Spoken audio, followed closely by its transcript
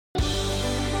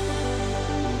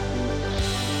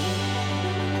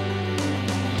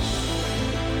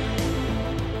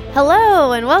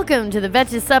Hello and welcome to the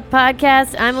Betches Sup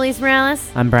podcast. I'm Elise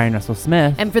Morales. I'm Brian Russell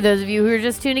Smith. And for those of you who are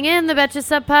just tuning in, the Betches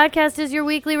Sup podcast is your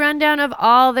weekly rundown of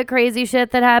all the crazy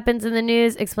shit that happens in the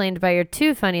news, explained by your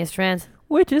two funniest friends.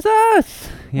 Which is us.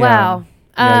 Wow.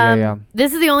 Yeah.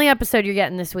 This is the only episode you're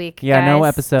getting this week. Yeah, guys. no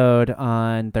episode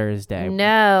on Thursday.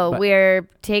 No, we're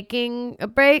taking a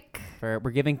break.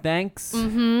 We're giving thanks,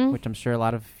 which I'm sure a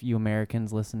lot of you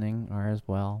Americans listening are as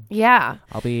well. Yeah.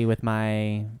 I'll be with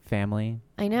my family.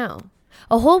 I know.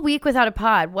 A whole week without a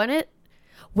pod.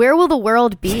 Where will the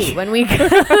world be when we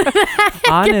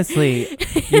Honestly,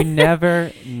 you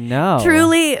never know.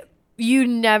 Truly, you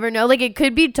never know. Like, it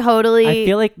could be totally... I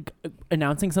feel like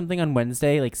announcing something on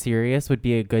Wednesday, like serious, would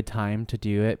be a good time to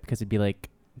do it because it'd be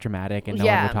like dramatic and no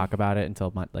one would talk about it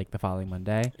until the following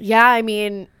Monday. Yeah, I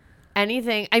mean,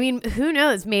 anything. I mean, who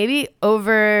knows? Maybe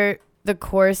over the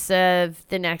course of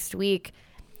the next week,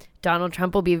 Donald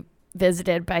Trump will be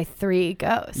visited by 3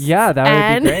 ghosts. Yeah,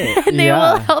 that would be great. And they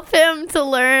will help him to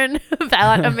learn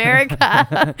about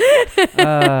America.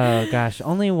 Oh, gosh.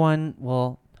 Only one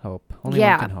will hope. Only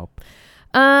one can hope.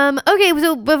 Okay,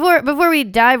 so before we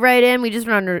dive right in, we just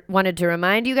wanted to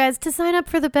remind you guys to sign up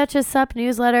for the Betches Sup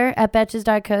newsletter at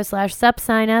betches.co/sup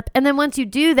sign up. And then once you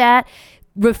do that,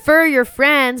 refer your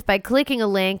friends by clicking a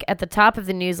link at the top of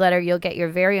the newsletter. You'll get your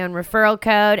very own referral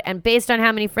code. And based on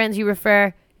how many friends you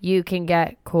refer, you can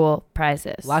get cool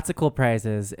prizes. Lots of cool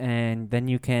prizes. And then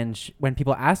you can, when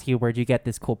people ask you, where'd you get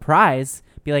this cool prize?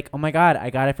 Be like, oh my God, I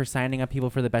got it for signing up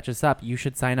people for the Betches Sup. You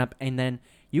should sign up and then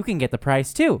you can get the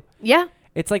prize too. Yeah.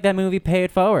 It's like that movie Pay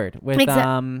It Forward with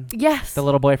yes, the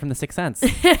little boy from The Sixth Sense.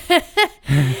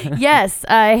 Yes,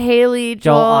 Haley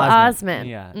Joel Osment.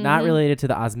 Yeah, not related to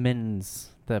the Osmonds,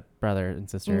 the brother and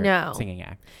sister singing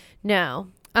act. No,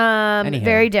 Anyhow.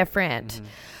 very different.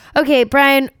 Okay,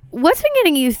 Brian, what's been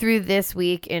getting you through this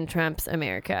week in Trump's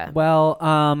America? Well,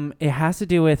 it has to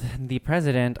do with the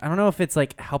president. I don't know if it's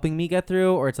like helping me get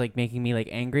through or it's like making me like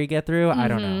angry get through. I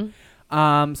don't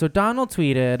know. So Donald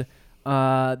tweeted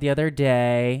the other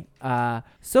day,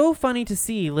 so funny to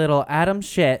see little Adam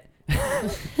Schiff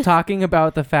talking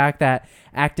about the fact that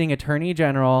acting Attorney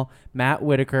General Matt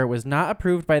Whitaker was not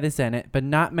approved by the Senate, but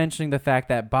not mentioning the fact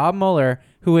that Bob Mueller,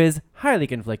 who is highly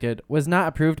conflicted, was not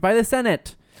approved by the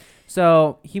Senate.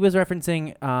 So he was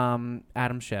referencing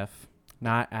Adam Schiff,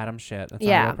 not Adam Schiff. That's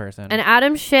not a real person. And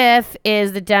Adam Schiff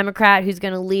is the Democrat who's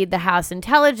going to lead the House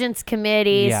Intelligence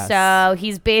Committee. Yes. So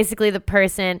he's basically the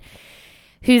person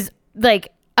who's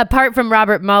like, apart from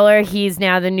Robert Mueller, he's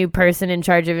now the new person in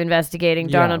charge of investigating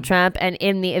Donald Trump. And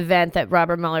in the event that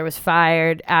Robert Mueller was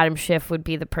fired, Adam Schiff would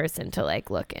be the person to like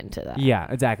look into that.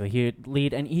 Yeah, exactly. He would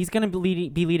lead, and he's going to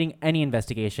be leading any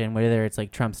investigation, whether it's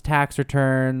like Trump's tax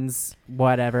returns,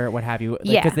 whatever, what have you.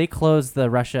 Because they closed the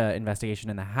Russia investigation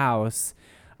in the House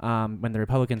when the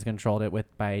Republicans controlled it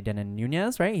by Devin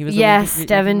Nunes, right? He was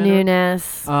Devin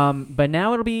Nunes. But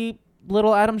now it'll be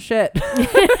little Adam Schiff.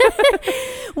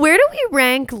 Where do we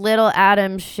rank little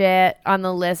Adam Schiff on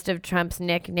the list of Trump's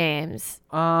nicknames?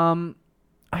 I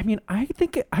mean, I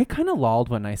think I kind of lolled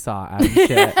when I saw Adam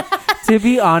Schiff. To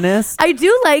be honest, I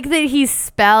do like that he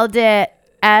spelled it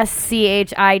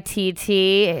SCHITT.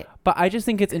 But I just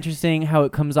think it's interesting how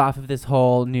it comes off of this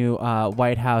whole new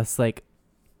White House like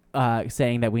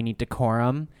saying that we need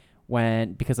decorum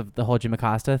because of the whole Jim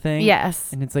Acosta thing.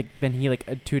 Yes. And it's like then he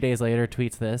like 2 days later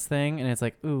tweets this thing and it's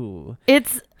like, ooh.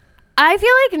 I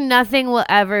feel like nothing will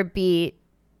ever beat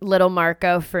Little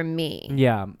Marco for me.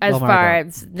 Yeah. As far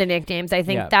as the nicknames. I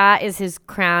think that is his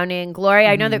crowning glory.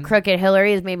 I know that Crooked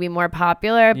Hillary is maybe more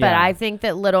popular, but I think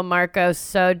that Little Marco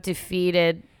so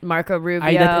defeated Marco Rubio.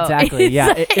 Exactly.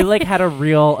 Yeah. It like had a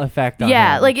real effect on him.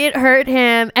 Yeah. Like it hurt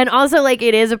him. And also like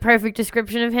it is a perfect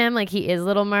description of him. Like he is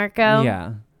Little Marco.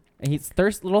 Yeah. And he's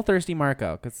little thirsty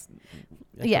Marco because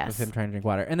of him trying to drink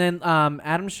water. And then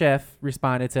Adam Schiff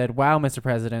responded, said, "Wow, Mr.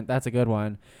 President, that's a good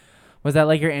one. Was that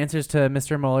like your answers to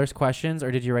Mr. Mueller's questions, or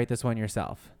did you write this one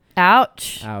yourself?"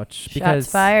 Ouch. Because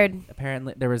shots fired.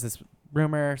 Apparently there was this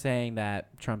rumor saying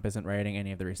that Trump isn't writing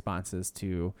any of the responses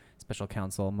to Special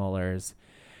Counsel Mueller's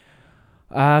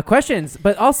questions.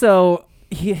 But also,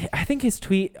 I think his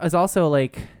tweet is also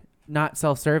like not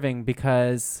self-serving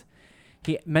because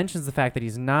he mentions the fact that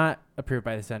he's not approved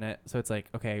by the Senate. So it's like,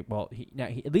 okay, well,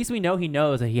 at least we know he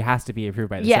knows that he has to be approved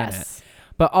by the Senate.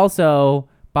 But also,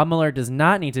 Bob Mueller does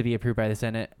not need to be approved by the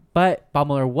Senate. But Bob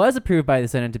Mueller was approved by the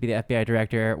Senate to be the FBI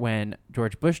director when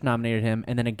George Bush nominated him.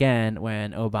 And then again,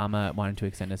 when Obama wanted to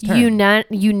extend his term.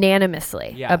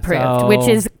 Unanimously approved, which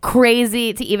is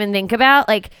crazy to even think about.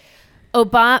 Like,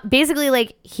 Obama, basically,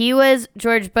 like, he was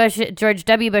George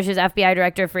W. Bush's FBI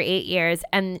director for 8 years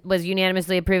and was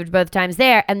unanimously approved both times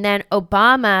there. And then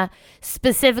Obama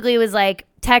specifically was like,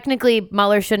 technically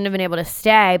Mueller shouldn't have been able to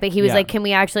stay, but he was like, can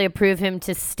we actually approve him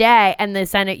to stay? And the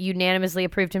Senate unanimously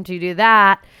approved him to do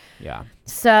that. Yeah.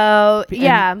 So,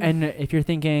 yeah. And if you're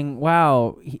thinking,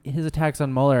 wow, his attacks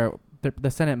on Mueller,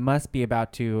 the Senate must be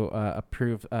about to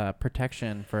approve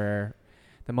protection for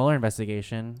the Mueller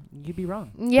investigation, you'd be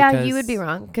wrong. Yeah, you would be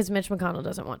wrong because Mitch McConnell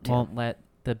doesn't want to. Won't let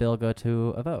the bill go to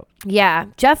a vote. Yeah.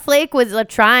 Jeff Flake was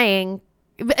trying.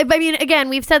 I mean, again,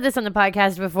 we've said this on the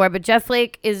podcast before, but Jeff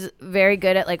Flake is very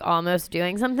good at like almost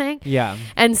doing something. Yeah.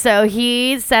 And so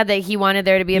he said that he wanted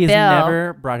there to be a bill. He's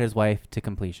never brought his wife to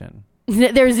completion.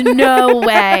 There's no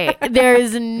way.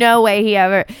 There's no way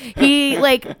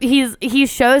he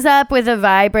shows up with a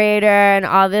vibrator and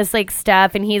all this like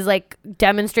stuff, and he's like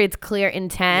demonstrates clear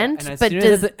intent. Yeah,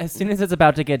 and as soon as it's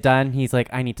about to get done, he's like,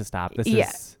 I need to stop.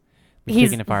 He's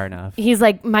taking it far enough. He's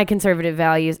like, my conservative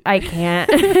values, I can't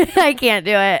I can't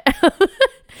do it.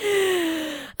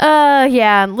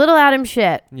 Yeah, little Adam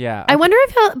shit. Yeah. I wonder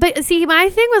if but see, my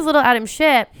thing with little Adam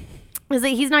shit is that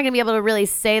he's not going to be able to really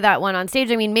say that one on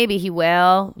stage. I mean, maybe he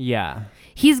will. Yeah.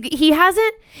 He has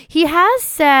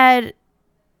said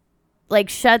like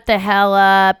shut the hell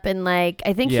up and like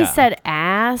I think he said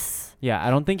ass. Yeah, I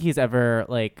don't think he's ever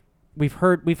like we've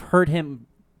heard him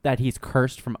that he's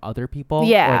cursed from other people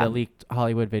or the leaked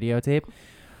Hollywood videotape.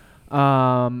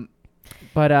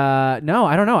 But no,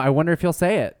 I don't know. I wonder if he'll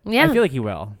say it. Yeah. I feel like he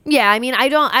will. Yeah, I mean,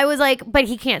 I was like, but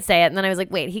he can't say it. And then I was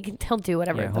like, wait, he'll do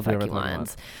whatever the fuck he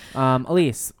wants.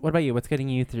 Elise, what about you? What's getting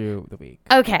you through the week?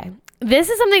 Okay. This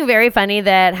is something very funny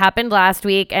that happened last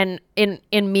week and in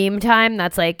meme time,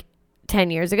 that's like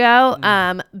 10 years ago.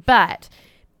 But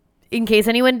in case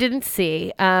anyone didn't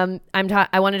see, I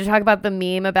wanted to talk about the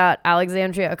meme about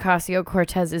Alexandria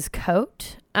Ocasio-Cortez's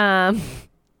coat.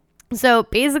 So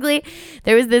basically,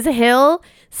 there was this Hill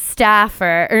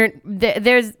staffer, or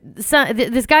this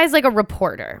guy's like a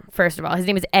reporter, first of all. His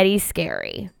name is Eddie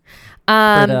Scarry.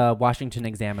 For the Washington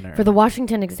Examiner.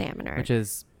 Which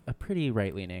is a pretty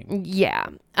right-leaning. Yeah.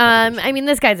 I mean,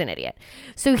 this guy's an idiot.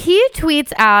 So he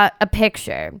tweets out a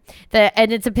picture,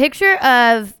 and it's a picture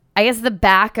of, I guess, the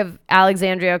back of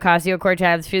Alexandria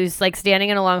Ocasio-Cortez. She's like standing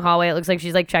in a long hallway. It looks like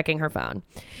she's like checking her phone.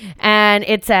 And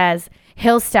it says,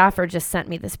 Hill staffer just sent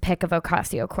me this pic of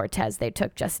Ocasio-Cortez they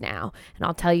took just now. And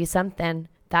I'll tell you something,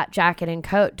 that jacket and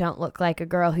coat don't look like a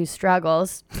girl who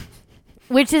struggles.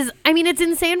 Which is, I mean, it's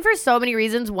insane for so many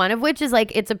reasons. One of which is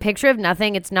like, it's a picture of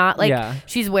nothing. It's not like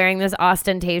she's wearing this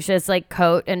ostentatious like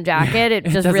coat and jacket. It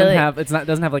just really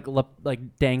doesn't have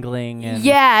like dangling and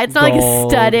it's not like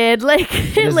studded. Like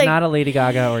it's like, not a Lady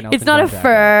Gaga or Nelson it's not John a jacket.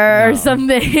 fur or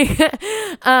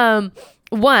something.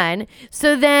 One.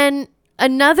 So then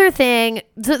another thing,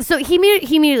 so he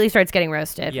immediately starts getting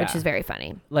roasted, which is very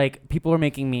funny. Like, people were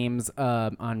making memes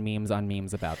on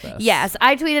memes about this. Yes,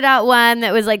 I tweeted out one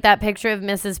that was like that picture of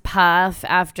Mrs. Puff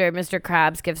after Mr.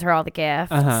 Krabs gives her all the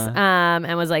gifts,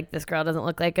 and was like, this girl doesn't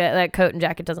look like that coat and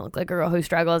jacket doesn't look like a girl who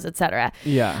struggles, etc.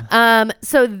 Yeah.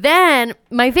 So then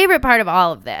my favorite part of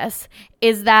all of this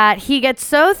is that he gets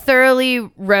so thoroughly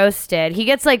roasted. He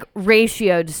gets like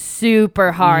ratioed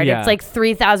super hard. Yeah. It's like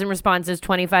 3,000 responses,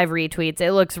 25 retweets.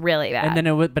 It looks really bad. And then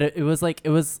it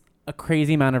was a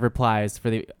crazy amount of replies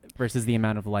versus the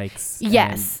amount of likes.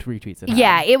 Yes. And retweets.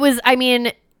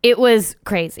 It was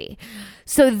crazy.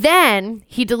 So then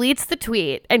he deletes the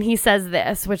tweet and he says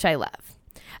this, which I love.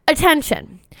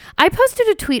 Attention. I posted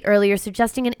a tweet earlier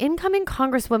suggesting an incoming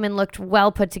congresswoman looked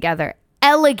well put together.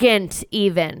 Elegant,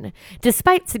 even.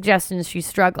 Despite suggestions she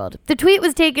struggled. The tweet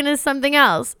was taken as something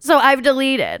else, so I've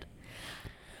deleted.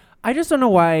 I just don't know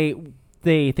why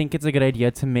they think it's a good idea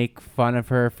to make fun of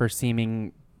her for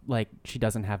seeming like she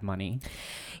doesn't have money.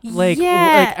 Like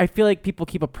I feel like people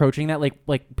keep approaching that.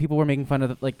 Like people were making fun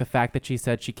of the fact that she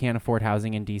said she can't afford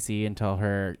housing in DC until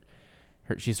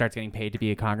she starts getting paid to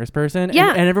be a congressperson. Yeah.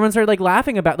 And everyone started like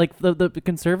laughing about like the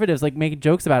conservatives like making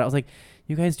jokes about it. I was like,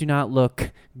 you guys do not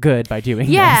look good by doing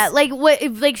this. Yeah, like what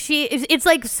if like it's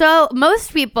like, so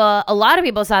most people, a lot of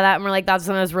people saw that and were like, that's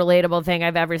the most relatable thing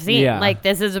I've ever seen. Yeah. Like,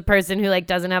 this is a person who like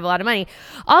doesn't have a lot of money.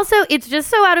 Also, it's just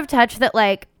so out of touch that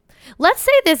like, let's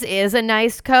say this is a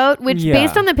nice coat, which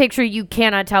based on the picture, you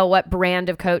cannot tell what brand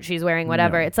of coat she's wearing,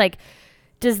 whatever. No. It's like,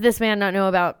 does this man not know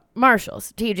about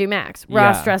Marshalls, TJ Maxx,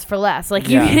 Ross Dress for Less? Like,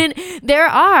 there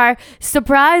are,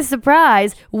 surprise,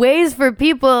 surprise, ways for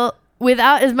people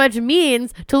without as much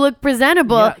means to look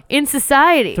presentable Yeah. in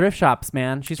society. Thrift shops,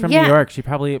 man. She's from Yeah. New York. She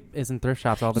probably is in thrift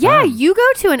shops all the Yeah, time. you go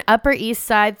to an Upper East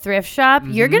Side thrift shop,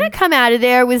 you're Mhm. going to come out of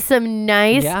there with some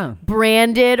nice Yeah.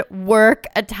 branded work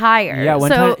attire. Yeah,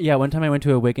 one So- time I went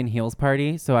to a wig and heels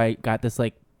party, so I got this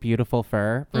like beautiful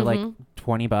fur for like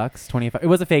 $20, 25. It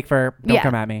was a fake fur. Don't Yeah.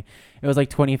 come at me. It was like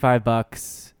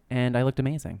 $25 and I looked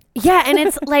amazing. Yeah, and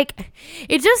it's like,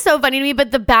 it's just so funny to me,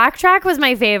 but the backtrack was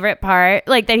my favorite part.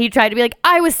 Like that he tried to be like,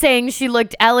 I was saying she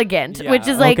looked elegant, which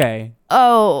is like, okay.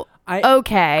 oh, I-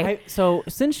 okay. So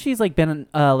since she's like been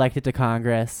elected to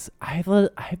Congress, I've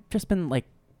just been like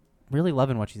really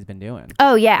loving what she's been doing.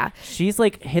 Oh, yeah. She's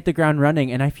like hit the ground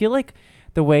running, and I feel like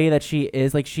the way that she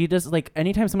is, like, she does, like,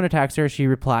 anytime someone attacks her, she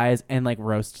replies and like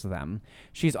roasts them.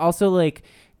 She's also like,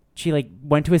 she like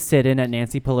went to a sit-in at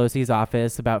Nancy Pelosi's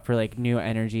office about for like new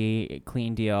energy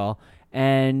clean deal,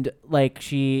 and like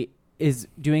she is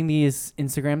doing these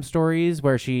Instagram stories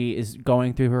where she is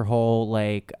going through her whole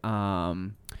like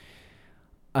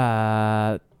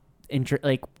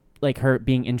like her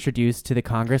being introduced to the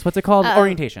Congress. What's it called?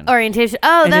 Orientation. Orientation.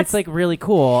 Oh, And that's it's like really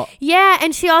cool. yeah.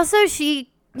 And she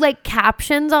like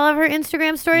captions all of her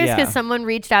Instagram stories because Yeah. someone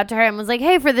reached out to her and was like,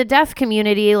 hey, for the deaf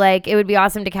community, like it would be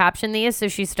awesome to caption these. So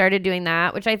she started doing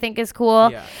that, which I think is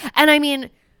cool. Yeah. And I mean,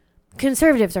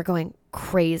 conservatives are going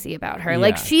crazy about her.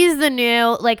 Like Yeah. she's the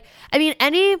new, like, I mean,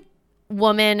 any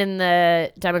woman in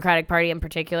the Democratic Party in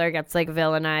particular gets like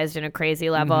villainized in a crazy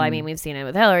level. I mean, we've seen it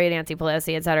with Hillary, Nancy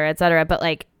Pelosi, et cetera, et cetera. But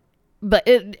like,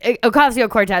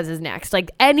 Ocasio-Cortez is next.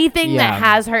 Like anything that Yeah.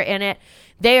 has her in it,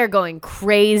 they are going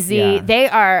crazy. Yeah. They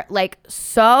are like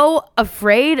so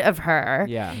afraid of her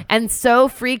Yeah. and so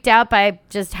freaked out by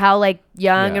just how like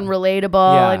young Yeah. and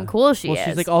relatable and cool she is.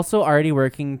 She's like also already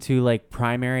working to like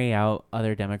primary out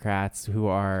other Democrats who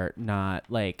are not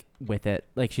like with it.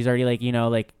 Like she's already like, you know,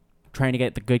 like trying to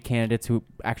get the good candidates who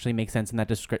actually make sense in that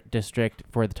district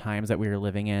for the times that we are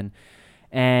living in.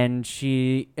 And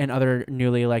she and other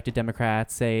newly elected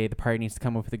Democrats say the party needs to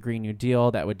come up with a Green New Deal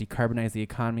that would decarbonize the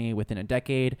economy within a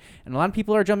decade. And a lot of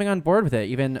people are jumping on board with it.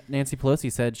 Even Nancy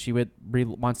Pelosi said she would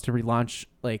wants to relaunch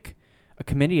like a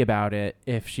committee about it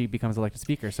if she becomes elected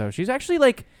speaker. So she's actually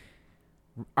like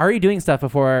already doing stuff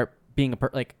before being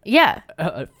yeah.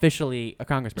 Officially a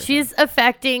congressperson. She's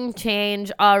affecting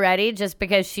change already just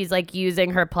because she's like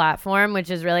using her platform, which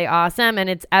is really awesome. And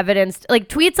it's evidenced, like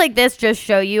tweets like this just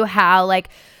show you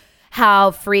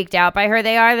how freaked out by her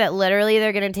they are, that literally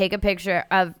they're going to take a picture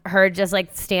of her just like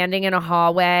standing in a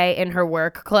hallway in her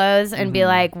work clothes and be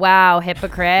like, wow,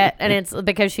 hypocrite. And it's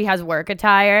because she has work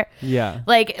attire. Yeah.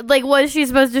 Like was she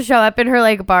supposed to show up in her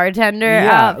like bartender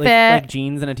Yeah, outfit? like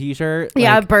jeans and a t-shirt.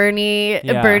 Yeah, like,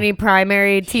 Bernie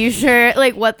primary t-shirt.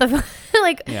 Like what the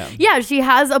like Yeah. yeah, she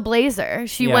has a blazer.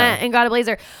 She Yeah. went and got a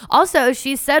blazer. Also,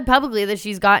 she said publicly that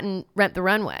she's gotten Rent the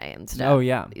Runway and stuff. Oh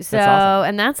yeah. That's So, awesome.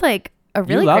 and that's like a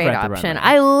really love great Rent the option. Runway.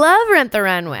 I love Rent the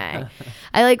Runway.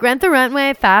 I like Rent the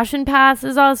Runway. Fashion Pass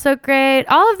is also great.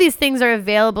 All of these things are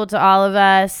available to all of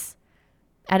us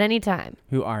at any time.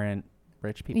 Who aren't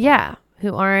rich people. Yeah,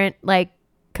 who aren't like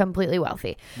completely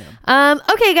wealthy.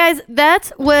 Okay, guys,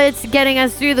 that's what's getting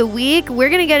us through the week. We're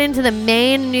going to get into the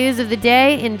main news of the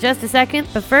day in just a second,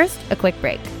 but first, a quick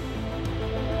break.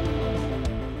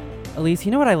 Elise,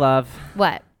 you know what I love?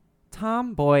 What?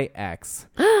 Tomboy X.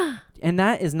 And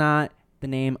that is not the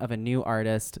name of a new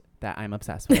artist that I'm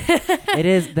obsessed with. It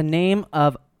is the name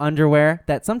of underwear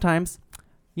that sometimes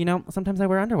I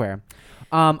wear underwear.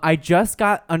 I just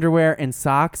got underwear and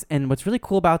socks, and what's really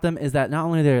cool about them is that not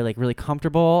only they're like really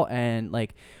comfortable and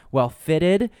like well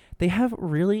fitted, they have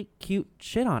really cute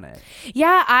shit on it.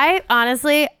 Yeah,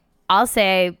 I'll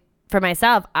say for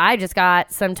myself, I just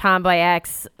got some Tomboy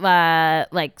X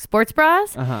like sports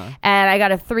bras, and I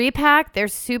got a 3-pack. They're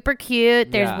super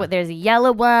cute. There's a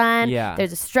yellow one,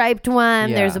 there's a striped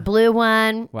one, there's a blue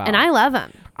one, and I love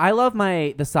them. I love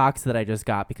the socks that I just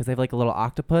got because they have like a little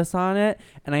octopus on it,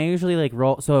 and I usually like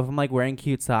roll. So if I'm like wearing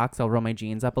cute socks, I'll roll my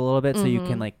jeans up a little bit so you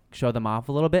can like show them off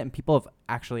a little bit, and people have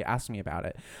actually asked me about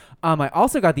it. I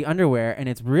also got the underwear, and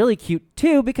it's really cute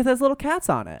too because it has little cats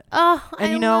on it. Oh,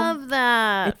 and I love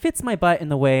that. It fits my butt in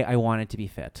the way I want it to be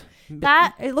fit.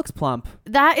 It looks plump.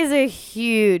 That is a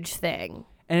huge thing.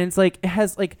 And it's like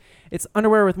it's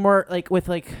underwear with more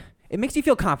it makes you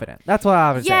feel confident. That's what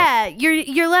I would say. Yeah,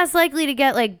 you're less likely to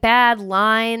get like bad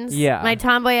lines. Yeah. My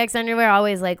Tomboy X underwear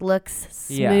always like looks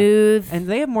smooth. And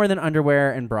they have more than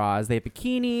underwear and bras. They have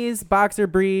bikinis, boxer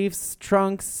briefs,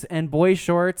 trunks, and boy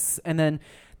shorts. And then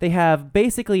they have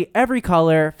basically every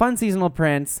color, fun seasonal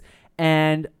prints,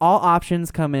 and all options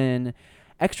come in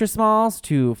extra smalls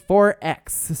to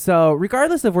 4X. So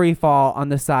regardless of where you fall on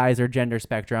the size or gender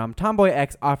spectrum, Tomboy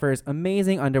X offers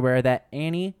amazing underwear that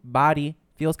any body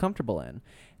feels comfortable in.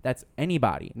 That's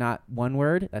anybody, not one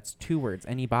word. That's 2 words,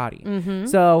 any body. Mm-hmm.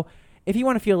 So if you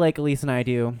want to feel like Elise and I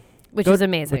do, Which is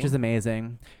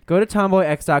amazing. go to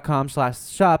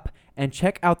tomboyx.com/sup and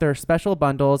check out their special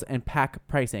bundles and pack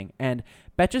pricing. And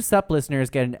Betches Sup listeners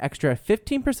get an extra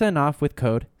 15% off with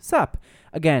code SUP.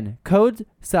 Again, code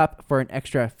SUP for an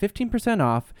extra 15%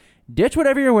 off. Ditch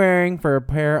whatever you're wearing for a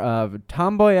pair of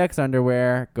Tomboy X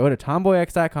underwear. Go to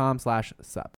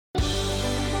tomboyx.com/sup.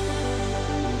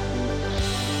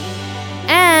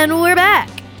 And we're back.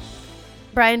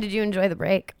 Brian, did you enjoy the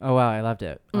break? Oh, wow. I loved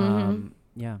it. Mm-hmm.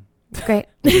 Yeah. Great.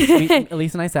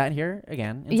 Elise and I sat here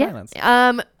again in silence.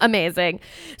 Amazing.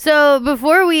 So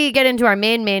before we get into our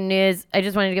main news, I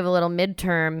just wanted to give a little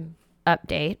midterm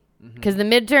update because the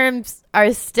midterms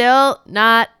are still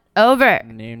not over,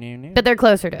 but they're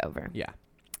closer to over. Yeah.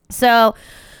 So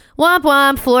womp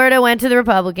womp, Florida went to the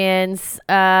Republicans.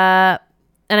 And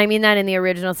I mean that in the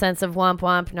original sense of womp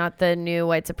womp, not the new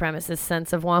white supremacist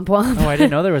sense of womp womp. Oh, I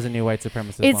didn't know there was a new white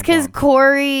supremacist. It's because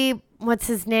Corey, what's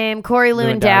his name? Corey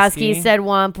Lewandowski said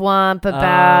womp womp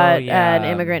about an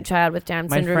immigrant child with Down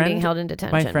syndrome being held in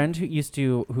detention. My friend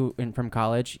from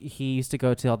college, he used to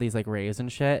go to all these like raves and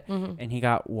shit, and he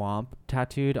got womp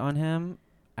tattooed on him.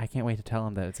 I can't wait to tell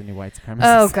him that it's a new white supremacist.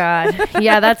 Oh God,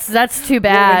 yeah, that's too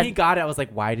bad. Well, when he got it, I was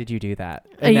like, "Why did you do that?"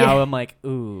 And now I'm like,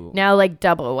 "Ooh." Now like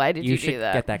double. Why did you should do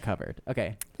that? Get that covered.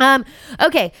 Okay.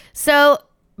 Okay. So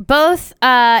both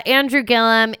Andrew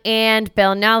Gillum and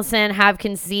Bill Nelson have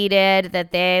conceded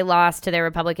that they lost to their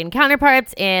Republican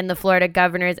counterparts in the Florida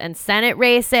governor's and Senate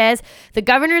races. The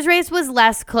governor's race was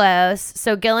less close,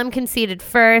 so Gillum conceded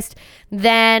first.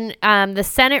 Then the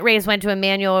Senate race went to a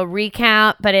manual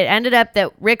recount, but it ended up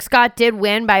that Rick Scott did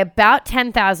win by about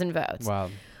 10,000 votes.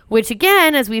 Wow. Which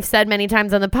again, as we've said many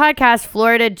times on the podcast,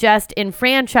 Florida just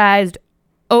enfranchised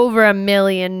over 1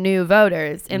 million new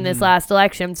voters in this last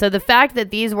election. So the fact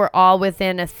that these were all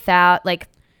within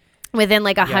within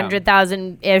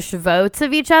 100,000 ish votes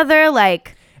of each other,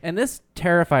 and this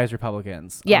terrifies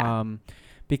Republicans. Yeah.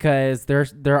 Because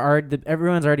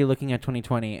everyone's already looking at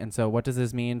 2020, and so what does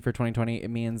this mean for 2020? It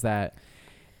means that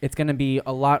it's going to be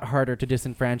a lot harder to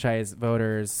disenfranchise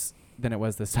voters than it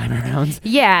was this time around.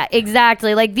 Yeah,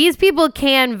 exactly. Like, these people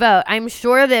can vote. I'm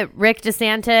sure that Ron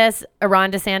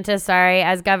DeSantis,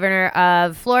 as governor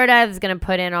of Florida, is going to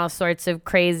put in all sorts of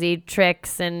crazy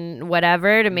tricks and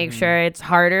whatever to make sure it's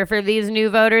harder for these new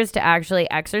voters to actually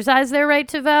exercise their right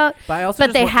to vote.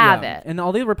 But they have it. And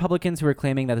all the Republicans who are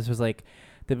claiming that this was like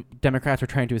the Democrats were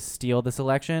trying to steal this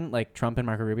election, like Trump and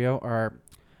Marco Rubio, are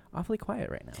awfully quiet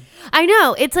right now. I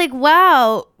know. It's like,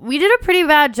 wow, we did a pretty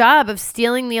bad job of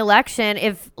stealing the election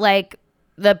if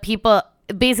the people,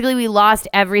 basically we lost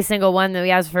every single one that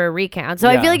we asked for a recount. So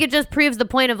I feel like it just proves the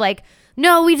point of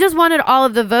no, we just wanted all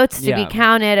of the votes to be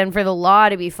counted and for the law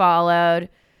to be followed.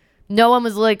 No one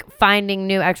was finding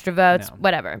new extra votes,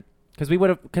 whatever.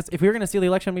 Because if we were going to steal the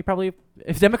election,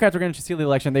 if Democrats were going to steal the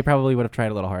election, they probably would have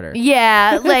tried a little harder.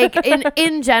 Yeah,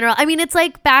 in general. I mean, it's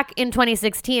like back in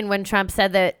 2016 when Trump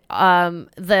said that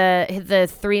the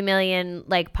 3 million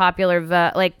popular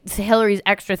vote, Hillary's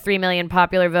extra 3 million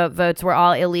popular votes were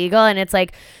all illegal, and it's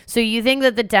so you think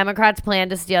that the Democrats' plan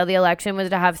to steal the election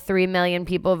was to have 3 million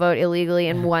people vote illegally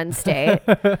in one state?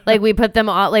 We put them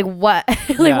all what?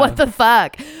 What the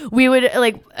fuck? We would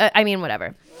I mean,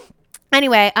 whatever.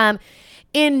 Anyway,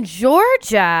 in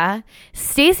Georgia,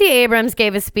 Stacey Abrams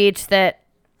gave a speech that,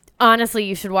 honestly,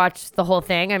 you should watch the whole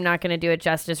thing. I'm not going to do it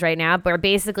justice right now. But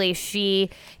basically, she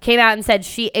came out and said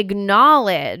she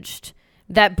acknowledged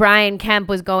that Brian Kemp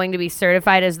was going to be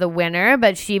certified as the winner,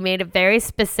 but she made a very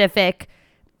specific...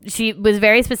 She was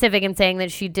very specific in saying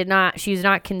that she's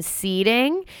not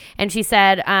conceding. And she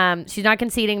said she's not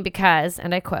conceding because,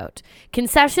 and I quote,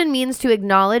 "Concession means to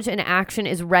acknowledge an action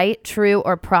is right, true,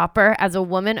 or proper. As a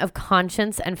woman of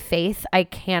conscience and faith, I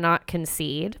cannot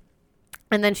concede."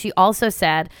 And then she also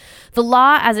said, "The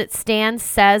law as it stands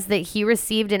says that he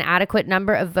received an adequate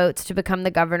number of votes to become the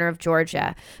governor of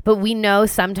Georgia. But we know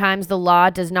sometimes the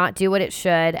law does not do what it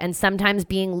should, and sometimes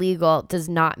being legal does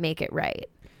not make it right."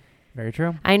 Very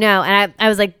true. I know. And I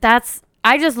was like, that's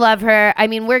I just love her. I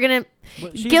mean, we're going to...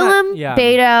 Gillum,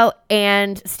 Beto,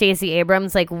 and Stacey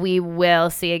Abrams, like, we will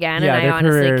see again, and I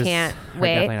honestly can't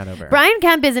wait. Brian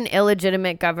Kemp is an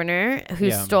illegitimate governor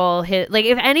who stole his... Like,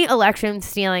 if any election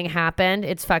stealing happened,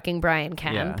 it's fucking Brian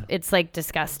Kemp. Yeah. It's, like,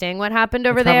 disgusting what happened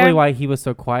over there. Probably why he was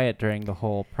so quiet during the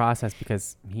whole process,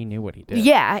 because he knew what he did.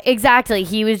 Yeah, exactly.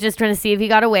 He was just trying to see if he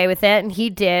got away with it, and he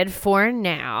did for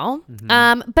now.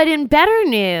 Mm-hmm. But in better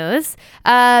news,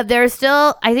 there's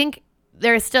still, I think...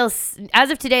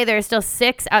 as of today, there are still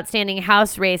 6 outstanding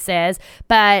House races.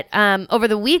 But over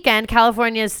the weekend,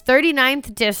 California's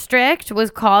 39th district was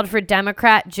called for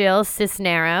Democrat Jill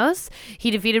Cisneros.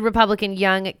 He defeated Republican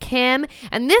Young Kim.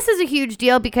 And this is a huge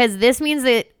deal because this means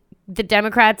that the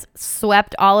Democrats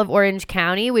swept all of Orange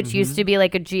County, which used to be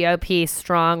like a GOP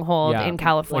stronghold in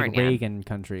California. Like Reagan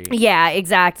country. Yeah,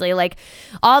 exactly. Like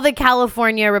all the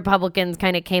California Republicans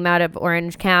kind of came out of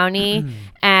Orange County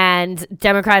and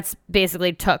Democrats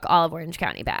basically took all of Orange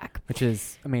County back. Which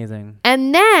is amazing.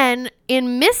 And then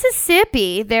in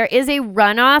Mississippi, there is a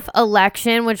runoff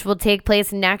election which will take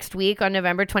place next week on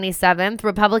November 27th.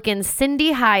 Republican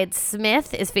Cindy Hyde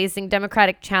Smith is facing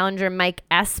Democratic challenger Mike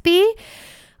Espy.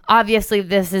 Obviously,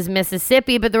 this is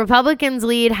Mississippi, but the Republicans'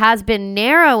 lead has been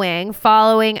narrowing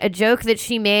following a joke that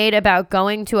she made about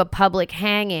going to a public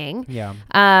hanging. Yeah.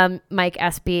 Mike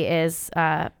Espy is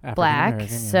black,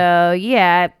 so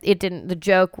the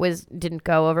joke didn't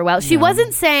go over well. She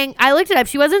wasn't saying. I looked it up.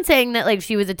 She wasn't saying that like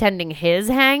she was attending his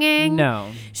hanging. No.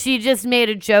 She just made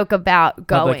a joke about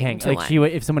going to one.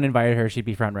 If someone invited her, she'd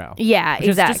be front row. Yeah,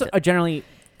 exactly. Just a generally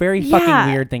very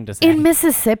fucking weird thing to say. In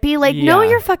Mississippi, like, know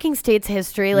your fucking state's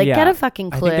history. Like, get a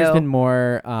fucking clue. I think there's been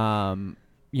more,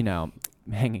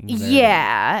 hanging.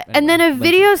 Yeah. And then a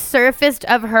video surfaced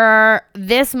of her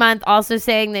this month also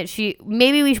saying that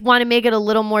maybe we want to make it a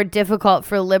little more difficult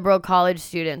for liberal college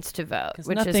students to vote,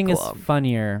 which is cool. Nothing is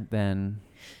funnier than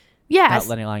not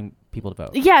allowing people to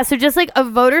vote. Yeah, so just like a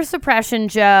voter suppression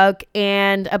joke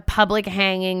and a public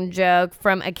hanging joke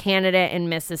from a candidate in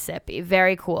Mississippi.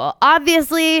 Very cool.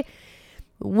 Obviously,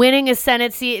 winning a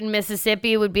Senate seat in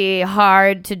Mississippi would be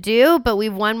hard to do, but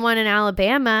we've won one in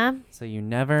Alabama. So you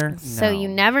never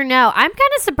know. I'm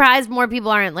kind of surprised more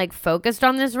people aren't like focused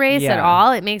on this race at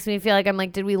all. It makes me feel like I'm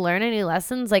like, did we learn any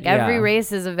lessons? Like every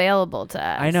race is available to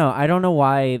us. I know. I don't know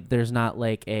why there's not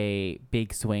like a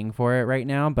big swing for it right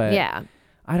now, but yeah.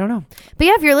 I don't know. But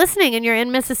yeah, if you're listening and you're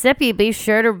in Mississippi, be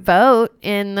sure to vote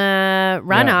in the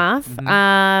runoff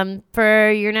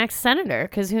for your next senator,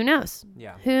 because who knows?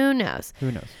 Yeah. Who knows?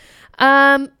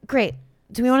 Great.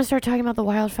 Do we want to start talking about the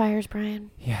wildfires,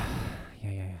 Brian? Yeah.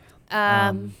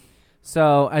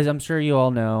 So, as I'm sure you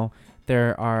all know,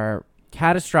 there are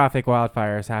catastrophic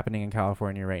wildfires happening in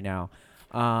California right now.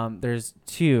 There's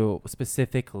 2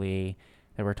 specifically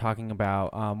that we're talking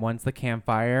about. One's the Camp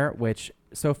Fire, which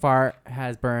so far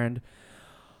has burned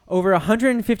over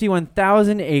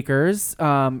 151,000 acres.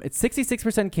 It's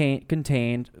 66%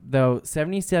 contained, though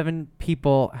 77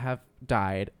 people have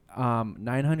died.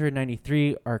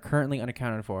 993 are currently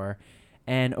unaccounted for,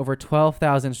 and over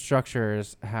 12,000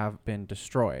 structures have been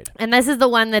destroyed. And this is the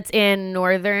one that's in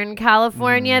Northern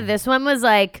California. This one was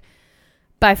like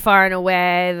by far and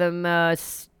away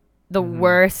the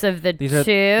worst of the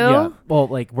 2. Yeah. Well,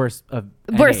 like worst of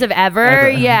ever.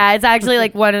 Yeah, it's actually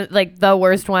like one of like the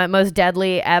worst one, most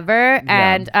deadly ever.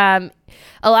 And a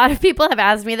lot of people have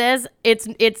asked me this.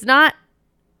 It's not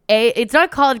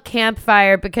called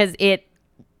campfire because it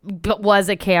was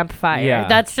a campfire. Yeah.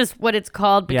 That's just what it's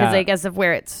called because I guess of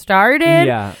where it started.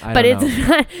 Yeah, it's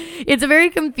not, it's a very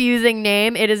confusing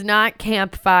name. It is not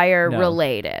campfire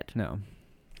related. No.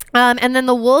 And then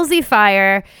the Woolsey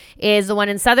Fire is the one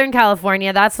in Southern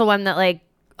California. That's the one that like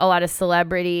a lot of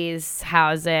celebrities'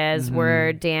 houses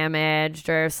were damaged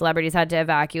or celebrities had to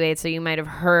evacuate. So you might have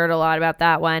heard a lot about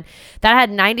that one.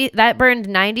 That burned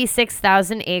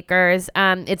 96,000 acres.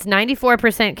 It's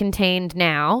 94% contained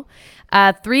now.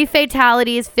 3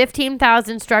 fatalities,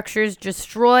 15,000 structures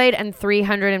destroyed, and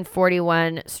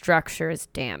 341 structures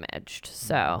damaged.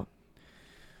 So,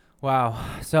 wow.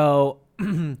 So.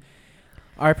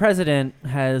 Our president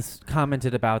has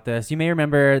commented about this. You may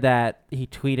remember that he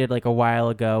tweeted like a while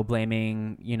ago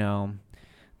blaming,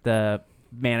 the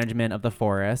management of the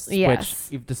forest, which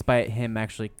despite him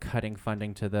actually cutting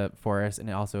funding to the forest and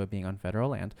also it being on federal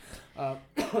land.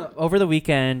 Over the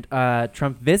weekend,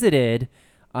 Trump visited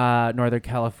Northern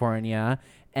California,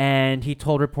 and he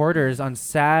told reporters on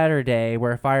Saturday,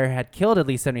 where a fire had killed at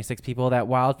least 76 people, that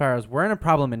wildfires weren't a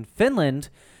problem in Finland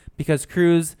because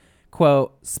crews,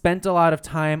 quote, spent a lot of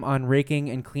time on raking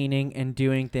and cleaning and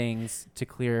doing things to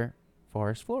clear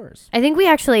forest floors. I think we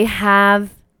actually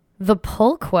have the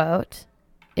pull quote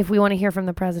if we want to hear from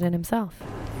the president himself.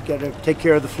 You got to take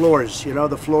care of the floors,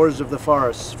 the floors of the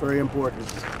forests, very important.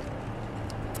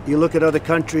 You look at other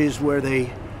countries where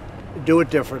they do it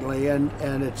differently, and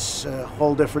it's a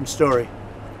whole different story.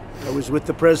 I was with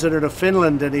the president of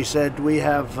Finland, and he said, we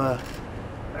have a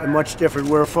much different,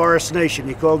 we're a forest nation.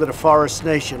 He called it a forest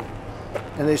nation.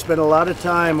 And they spend a lot of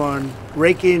time on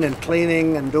raking and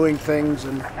cleaning and doing things,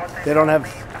 and they don't have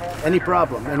any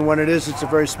problem. And when it is, it's a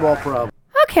very small problem.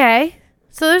 Okay.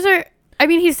 So those are, I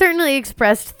mean, he certainly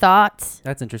expressed thoughts.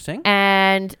 That's interesting.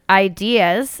 And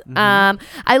ideas. Mm-hmm.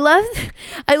 I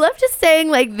love just saying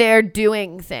like they're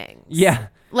doing things. Yeah.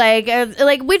 Like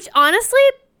which honestly,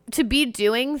 to be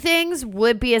doing things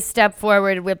would be a step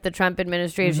forward with the Trump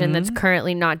administration that's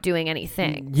currently not doing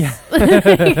anything. Yeah.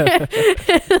 That's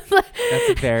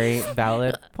a very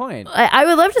valid point. I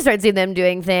would love to start seeing them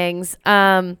doing things.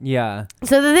 Yeah.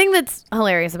 So the thing that's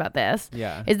hilarious about this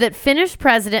is that Finnish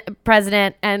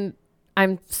president, and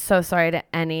I'm so sorry to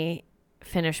any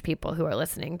Finnish people who are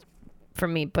listening for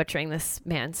me butchering this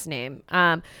man's name.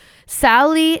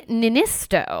 Sauli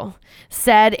Niinisto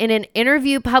said in an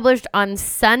interview published on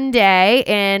Sunday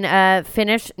in a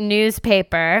Finnish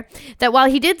newspaper that while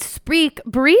he did speak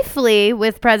briefly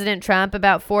with President Trump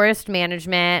about forest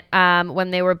management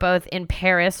when they were both in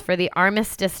Paris for the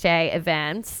Armistice Day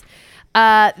events,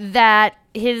 that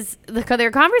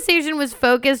their conversation was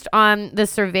focused on the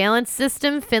surveillance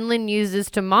system Finland uses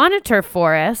to monitor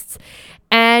forests,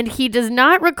 and he does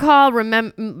not recall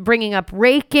bringing up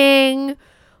raking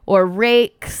or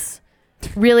rakes,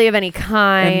 really of any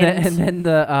kind. And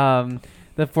then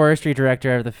the forestry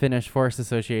director of the Finnish Forest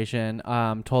Association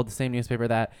told the same newspaper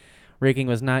that raking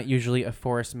was not usually a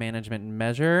forest management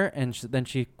measure, and then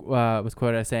she was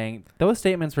quoted as saying, "Those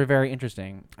statements were very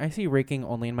interesting. I see raking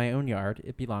only in my own yard.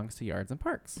 It belongs to yards and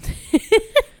parks."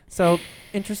 So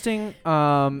interesting.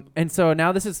 And so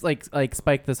now this is like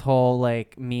spiked this whole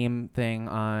like meme thing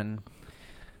on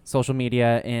social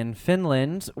media in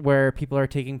Finland, where people are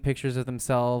taking pictures of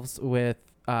themselves with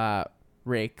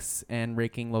rakes and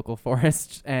raking local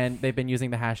forests, and they've been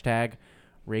using the hashtag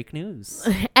Rake News.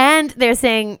 And they're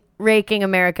saying raking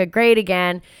America great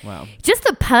again. Wow. Just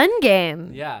a pun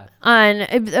game. Yeah. On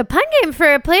a pun game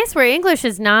for a place where English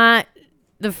is not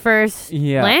the first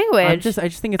language. I just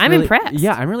think it's I'm really, impressed.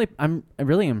 Yeah, I'm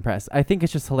really impressed. I think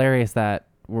it's just hilarious that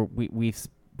we've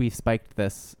spiked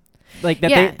this. Like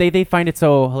that they find it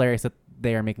so hilarious that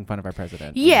they are making fun of our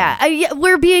president. Yeah,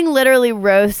 we're being literally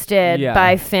roasted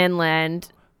by Finland.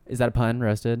 Is that a pun?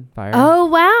 Roasted? Fired? Oh,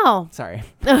 wow. Sorry.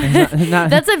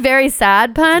 That's a very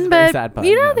sad pun, but sad pun,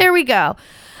 there we go.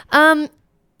 And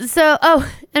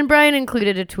Brian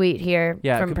included a tweet here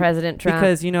from President Trump.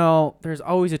 Because, there's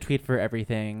always a tweet for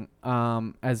everything.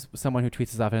 As someone who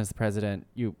tweets as often as the president,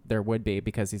 there would be,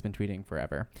 because he's been tweeting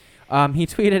forever. He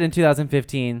tweeted in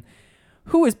 2015,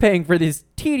 "Who is paying for this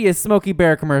tedious Smokey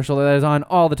Bear commercial that is on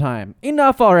all the time?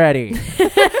 Enough already."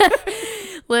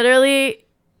 Literally,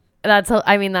 that's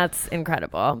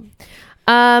incredible.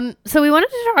 So we wanted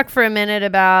to talk for a minute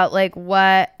about like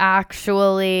what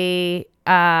actually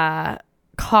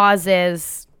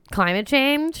causes climate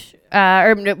change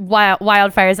or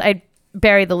wildfires. I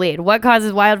buried the lead. What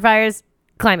causes wildfires?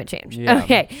 Climate change. Yeah.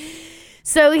 Okay.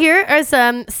 So here are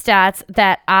some stats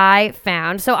that I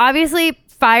found. So obviously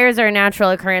fires are a natural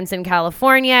occurrence in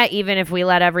California, even if we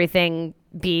let everything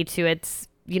be to its,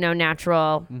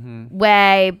 natural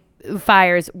way.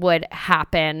 Fires would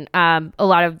happen. A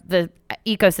lot of the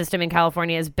ecosystem in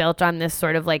California is built on this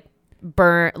sort of like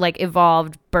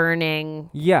evolved burning.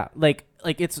 Yeah, like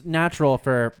it's natural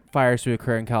for fires to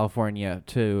occur in California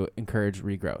to encourage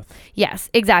regrowth. Yes,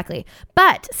 exactly.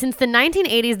 But since the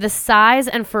 1980s, the size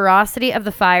and ferocity of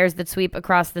the fires that sweep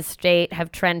across the state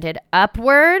have trended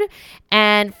upward,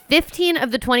 and 15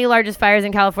 of the 20 largest fires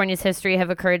in California's history have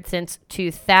occurred since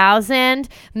 2000.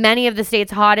 Many of the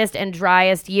state's hottest and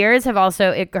driest years have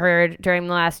also occurred during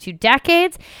the last 2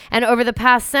 decades, and over the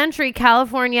past century,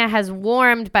 California has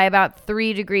warmed by about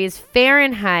 3 degrees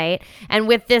Fahrenheit, and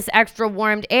with this extra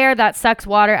warmed air that sucks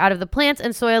water out of the plants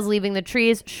and soils, leaving the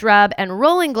trees, shrub, and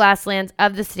rolling grasslands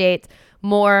of the state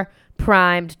more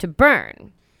primed to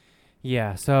burn.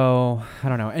 Yeah, so I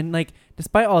don't know. And like,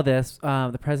 despite all this,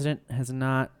 the president has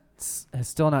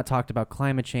still not talked about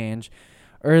climate change.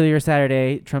 Earlier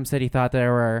Saturday, Trump said he thought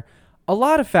there were a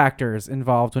lot of factors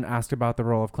involved when asked about the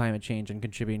role of climate change in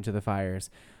contributing to the fires.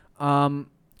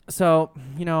 So,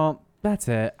 that's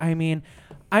it. I mean,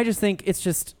 I just think it's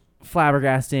just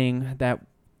flabbergasting that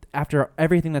after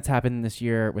everything that's happened this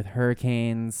year with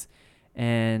hurricanes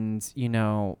and,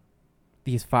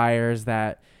 these fires,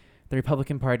 that the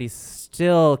Republican Party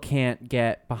still can't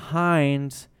get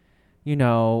behind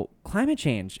climate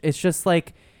change. It's just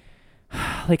like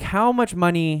how much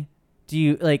money do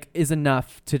you is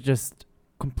enough to just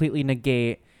completely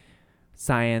negate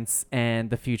science and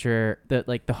the future,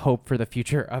 the hope for the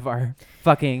future of our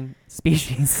fucking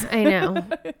species.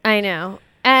 I know.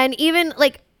 And even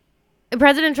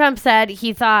President Trump said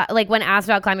he thought, when asked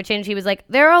about climate change, he was like,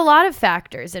 there are a lot of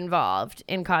factors involved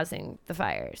in causing the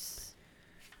fires.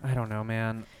 I don't know,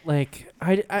 man.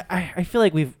 I feel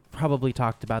like we've probably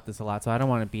talked about this a lot, so I don't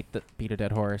want to beat a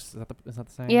dead horse. Is that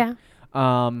the saying? Yeah.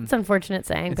 It's unfortunate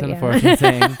saying. It's unfortunate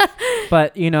saying.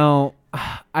 But,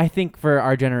 I think for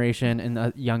our generation and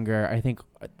the younger, I think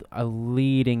a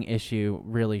leading issue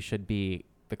really should be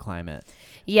the climate.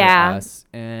 Yeah. For us.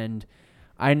 And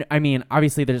I mean,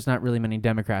 obviously there's not really many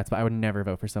Democrats, but I would never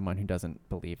vote for someone who doesn't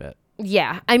believe it.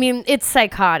 Yeah. I mean, it's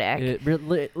psychotic.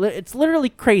 It's literally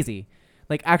crazy.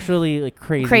 Actually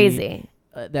crazy. Crazy.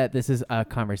 That this is a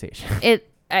conversation.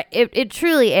 It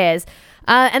truly is.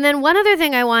 And then one other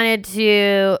thing I wanted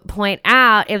to point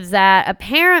out is that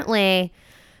apparently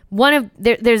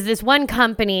there's this one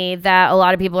company that a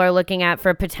lot of people are looking at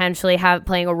for potentially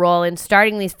playing a role in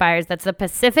starting these fires. That's the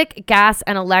Pacific Gas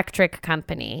and Electric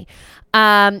Company.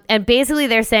 And basically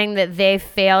they're saying that they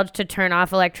failed to turn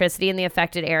off electricity in the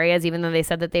affected areas, even though they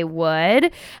said that they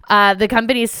would. The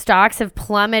company's stocks have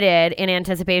plummeted in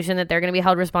anticipation that they're going to be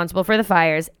held responsible for the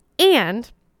fires.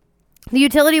 And the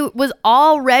utility was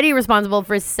already responsible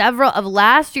for several of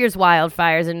last year's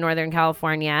wildfires in Northern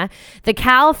California. The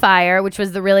Cal Fire, which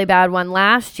was the really bad one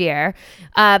last year,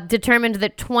 determined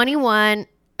that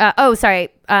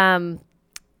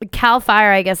Cal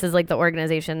Fire, I guess, is the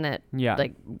organization that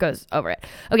goes over it.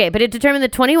 Okay, but it determined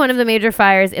that 21 of the major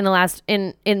fires in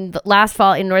the last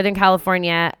fall in Northern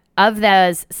California, of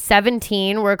those,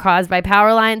 17 were caused by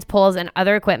power lines, poles, and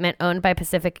other equipment owned by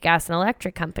Pacific Gas and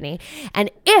Electric Company. And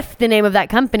if the name of that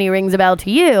company rings a bell to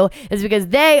you, it's because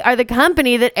they are the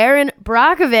company that Erin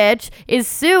Brockovich is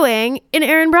suing in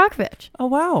Erin Brockovich. Oh,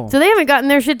 wow. So they haven't gotten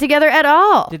their shit together at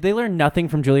all. Did they learn nothing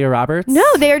from Julia Roberts? No,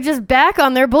 they're just back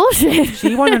on their bullshit.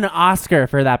 She won an Oscar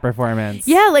for that performance.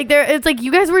 Yeah, it's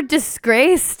you guys were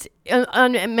disgraced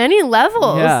on many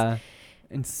levels. Yeah.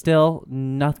 And still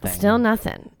nothing.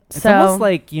 It's almost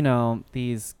like,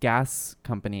 these gas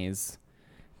companies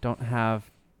don't have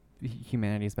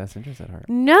humanity's best interests at heart.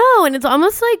 No, and it's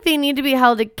almost like they need to be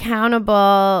held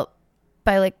accountable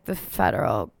by the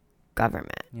federal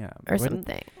government. Yeah. Or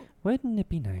something. Wouldn't it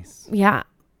be nice? Yeah.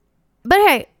 But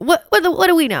hey, what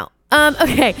do we know?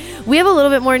 Okay, we have a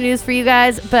little bit more news for you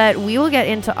guys, but we will get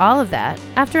into all of that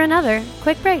after another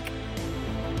quick break.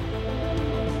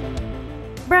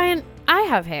 Brian, I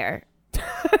have hair.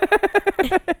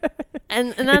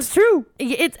 and that's it's true.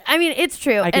 It's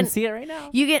true. I can see it right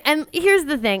now. And here's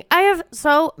the thing. I have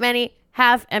so many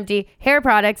half-empty hair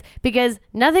products because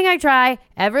nothing I try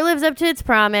ever lives up to its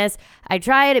promise. I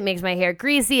try it. It makes my hair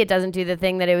greasy. It doesn't do the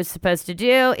thing that it was supposed to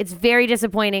do. It's very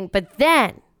disappointing. But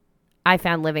then I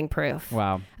found Living Proof.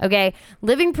 Wow. Okay.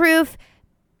 Living Proof.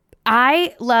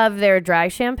 I love their dry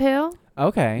shampoo.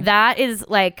 Okay. That is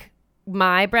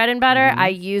my bread and butter. Mm-hmm. I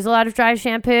use a lot of dry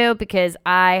shampoo because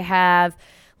I have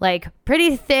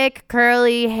pretty thick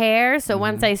curly hair. So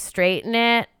once I straighten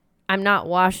it, I'm not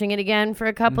washing it again for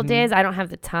a couple days. I don't have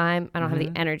the time. I don't have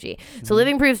the energy. So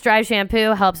Living Proof's dry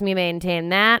shampoo helps me maintain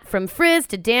that. From frizz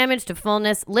to damage to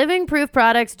fullness, Living Proof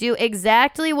products do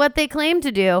exactly what they claim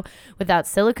to do without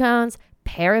silicones,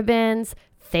 parabens,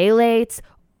 phthalates,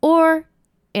 or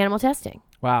animal testing.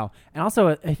 Wow. And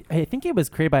also, I think it was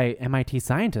created by MIT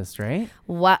scientists, right?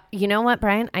 You know what,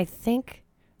 Brian? I think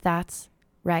that's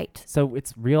right. So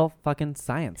it's real fucking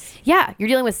science. Yeah, you're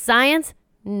dealing with science,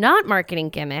 not marketing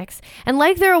gimmicks. And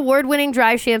like their award-winning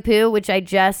dry shampoo, which I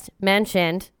just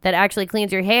mentioned, that actually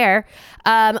cleans your hair,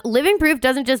 Living Proof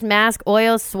doesn't just mask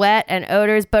oils, sweat, and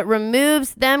odors, but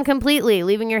removes them completely,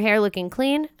 leaving your hair looking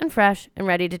clean and fresh and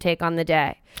ready to take on the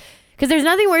day. Because there's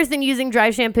nothing worse than using dry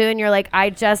shampoo and you're like,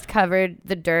 I just covered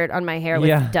the dirt on my hair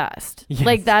with dust.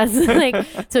 Yes. That's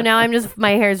so now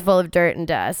my hair's full of dirt and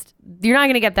dust. You're not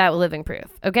going to get that with Living Proof,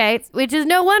 okay? Which is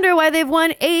no wonder why they've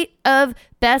won 8 of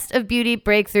Best of Beauty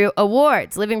Breakthrough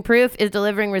Awards. Living Proof is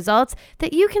delivering results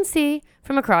that you can see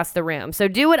from across the room. So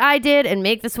do what I did and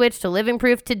make the switch to Living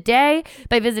Proof today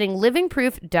by visiting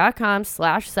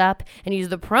livingproof.com/sup and use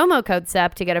the promo code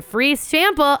SUP to get a free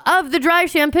sample of the dry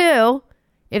shampoo.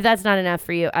 If that's not enough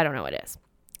for you, I don't know what is.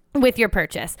 With your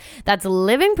purchase. That's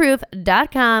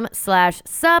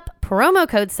livingproof.com/sup, promo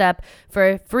code SUP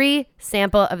for a free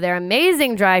sample of their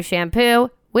amazing dry shampoo.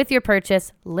 With your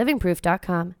purchase,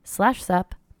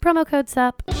 livingproof.com/sup, promo code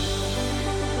SUP.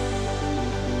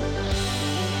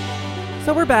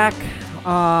 So we're back.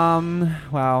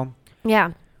 Well,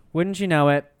 Yeah. wouldn't you know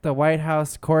it? The White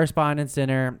House Correspondents'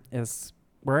 Dinner is.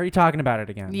 We're already talking about it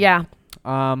again. Yeah.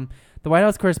 The White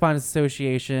House Correspondents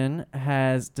Association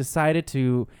has decided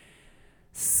to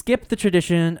skip the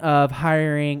tradition of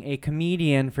hiring a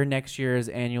comedian for next year's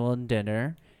annual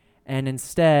dinner, and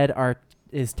instead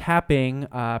is tapping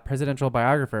presidential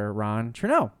biographer Ron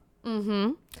Chernow.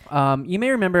 Mm-hmm. You may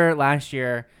remember last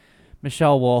year,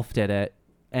 Michelle Wolf did it,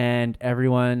 and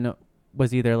everyone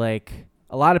was either like,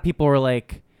 a lot of people were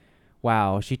like,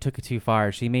 wow, she took it too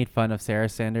far. She made fun of Sarah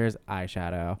Sanders'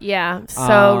 eyeshadow. Yeah.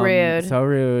 So rude. So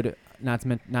rude. Not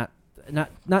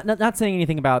saying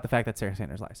anything about the fact that Sarah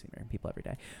Sanders live streaming people every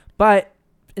day, but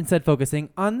instead focusing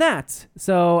on that.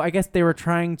 So I guess they were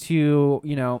trying to,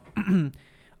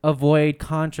 avoid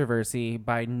controversy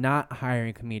by not hiring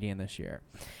a comedian this year.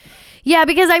 Yeah,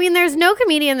 because I mean, there's no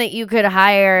comedian that you could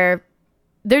hire.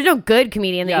 There's no good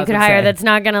comedian that you could hire that's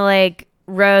not gonna like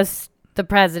roast the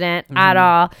president at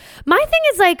all. My thing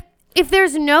is like, if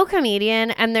there's no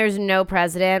comedian and there's no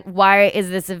president, why is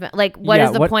this event? Like, what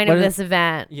is the point of this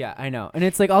event? Yeah, I know. And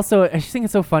it's like, also, I just think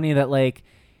it's so funny that like,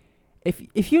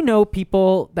 if you know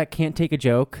people that can't take a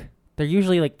joke, they're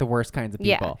usually like the worst kinds of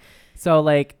people. Yeah. So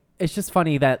like, it's just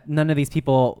funny that none of these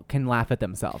people can laugh at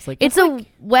themselves. Like, it's a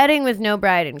wedding with no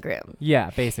bride and groom. Yeah,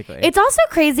 basically. It's also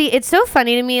crazy. It's so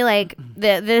funny to me. Like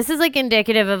this is like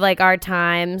indicative of like our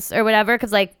times or whatever.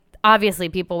 Cause like, obviously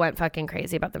people went fucking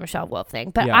crazy about the Michelle Wolf thing,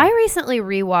 but I recently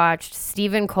rewatched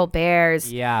Stephen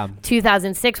Colbert's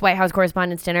 2006 White House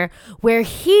Correspondents' Dinner, where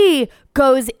he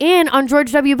goes in on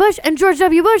George W. Bush, and George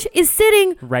W. Bush is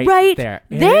sitting right there.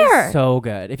 It is so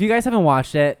good. If you guys haven't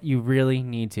watched it, you really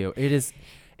need to. It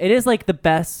is like the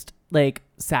best like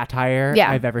satire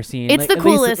I've ever seen. It's like, the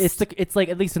coolest. It's like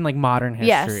at least in like modern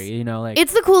history, like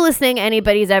it's the coolest thing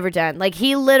anybody's ever done. Like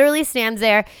he literally stands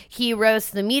there, he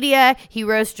roasts the media, he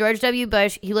roasts George W.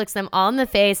 Bush, he looks them all in the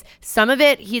face. Some of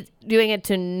it he's doing it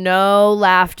to no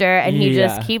laughter, and he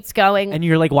just keeps going. And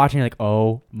you're like watching, like,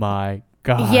 oh my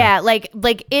god. Yeah, like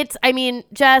it's. I mean,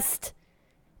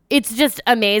 it's just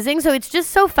amazing. So it's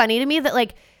just so funny to me that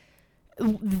like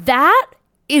that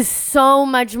is so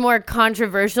much more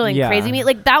controversial and crazy to me.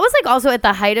 Like that was like also at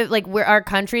the height of like where our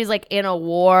country's like in a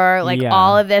war, like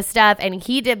all of this stuff, and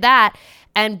he did that,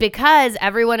 and because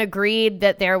everyone agreed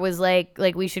that there was like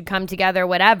we should come together,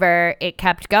 whatever, it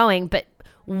kept going. But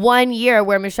 1 year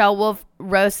where Michelle Wolf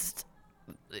roasts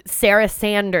Sarah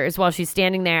Sanders while she's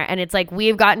standing there, and it's like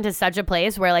we've gotten to such a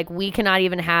place where like we cannot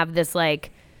even have this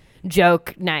like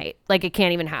joke night, like it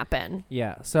can't even happen.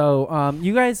 So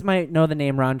you guys might know the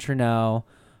name Ron Chernow,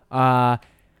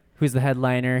 who's the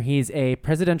headliner. He's a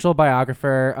presidential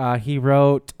biographer. He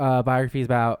wrote biographies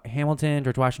about Hamilton,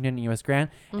 George Washington, and U.S.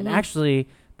 Grant. And actually,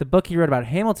 the book he wrote about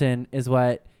Hamilton is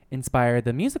what inspired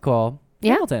the musical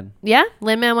Hamilton. Yeah,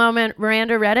 Lin-Manuel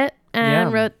Miranda read it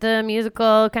and wrote the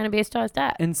musical kind of based on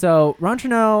that. And so Ron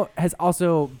Chernow has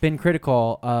also been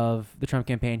critical of the Trump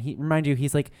campaign.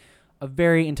 He's like a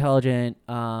very intelligent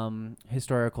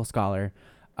historical scholar.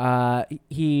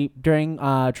 He during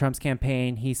Trump's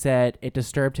campaign, he said it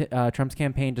disturbed Trump's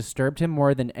campaign disturbed him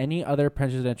more than any other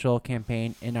presidential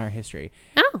campaign in our history.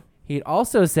 Oh. He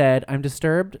also said, "I'm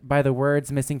disturbed by the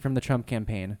words missing from the Trump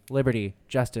campaign: liberty,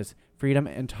 justice, freedom,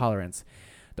 and tolerance.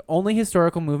 The only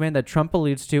historical movement that Trump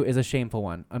alludes to is a shameful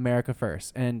one, America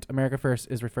First." And America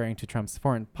First is referring to Trump's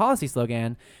foreign policy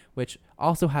slogan, which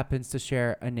also happens to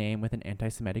share a name with an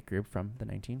anti-Semitic group from the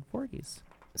 1940s.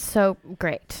 So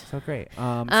great. So great.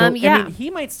 I mean, he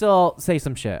might still say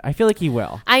some shit. I feel like he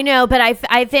will. I know, but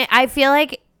I feel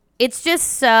like it's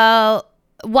just so.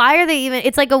 Why are they even?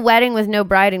 It's like a wedding with no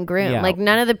bride and groom. Yeah. Like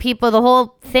none of the people. The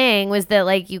whole thing was that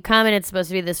like you come and it's supposed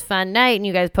to be this fun night, and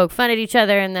you guys poke fun at each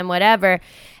other, and then whatever,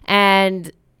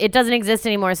 and it doesn't exist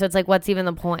anymore. So it's like, what's even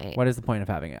the point? What is the point of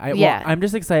having it? Well, I'm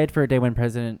just excited for a day when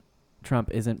President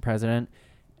Trump isn't president,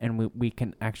 and we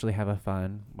can actually have a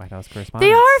fun White House correspondence.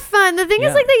 They are fun. The thing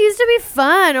is, like, they used to be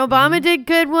fun. Obama did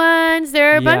good ones.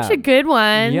 There are a bunch of good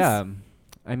ones. Yeah.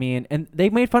 I mean, and they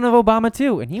made fun of Obama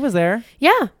too, and he was there.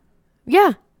 Yeah.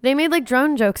 Yeah. They made like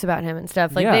drone jokes about him and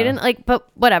stuff. Like they didn't like, but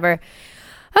whatever.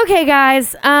 Okay, guys.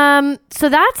 So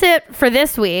that's it for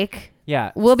this week.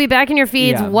 Yeah. We'll be back in your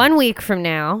feeds 1 week from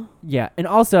now. Yeah. And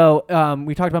also,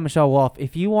 we talked about Michelle Wolf.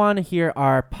 If you want to hear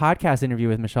our podcast interview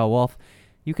with Michelle Wolf,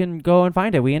 you can go and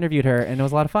find it. We interviewed her, and it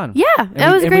was a lot of fun. Yeah,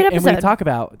 it was a great episode. And we talk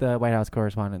about the White House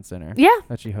Correspondents' Dinner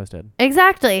that she hosted.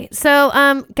 Exactly. So,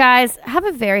 guys, have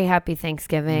a very happy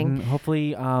Thanksgiving.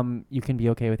 Hopefully, you can be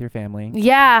okay with your family.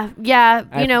 Yeah.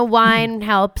 Wine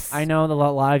helps. I know a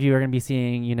lot of you are going to be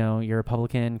seeing, your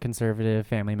Republican, conservative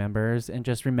family members. And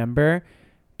just remember,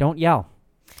 don't yell.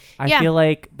 I Yeah. feel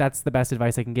like that's the best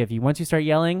advice I can give you. Once you start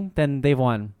yelling, then they've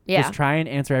won. Yeah. Just try and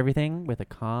answer everything with a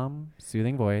calm,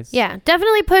 soothing voice. Yeah,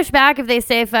 definitely push back if they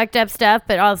say fucked up stuff,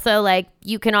 but also like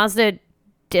you can also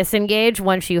disengage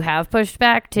once you have pushed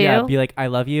back too. Yeah, be like, I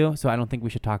love you, so I don't think we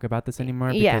should talk about this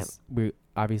anymore Yeah. because we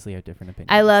obviously have different opinions.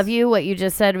 I love you. What you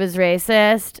just said was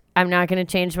racist. I'm not going to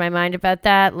change my mind about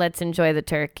that. Let's enjoy the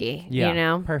turkey. Yeah, You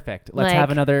know? perfect. Let's Like-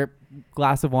 have another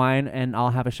glass of wine and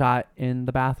I'll have a shot in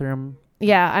the bathroom.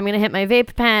 Yeah, I'm going to hit my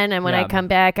vape pen, and when I Yeah. come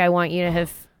back, I want you to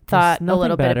have thought There's a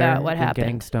little nothing bit better about what than getting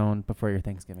happened. stoned before your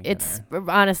Thanksgiving It's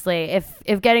dinner. honestly,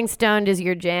 if getting stoned is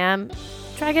your jam,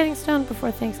 try getting stoned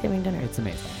before Thanksgiving dinner. It's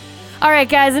amazing. All right,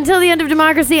 guys, until the end of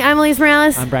democracy, I'm Elise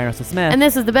Morales. I'm Brian Russell Smith. And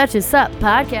this is the Betches Sup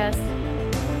podcast.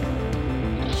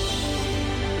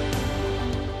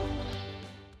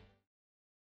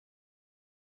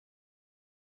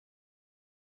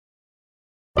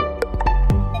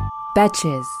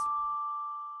 Betches.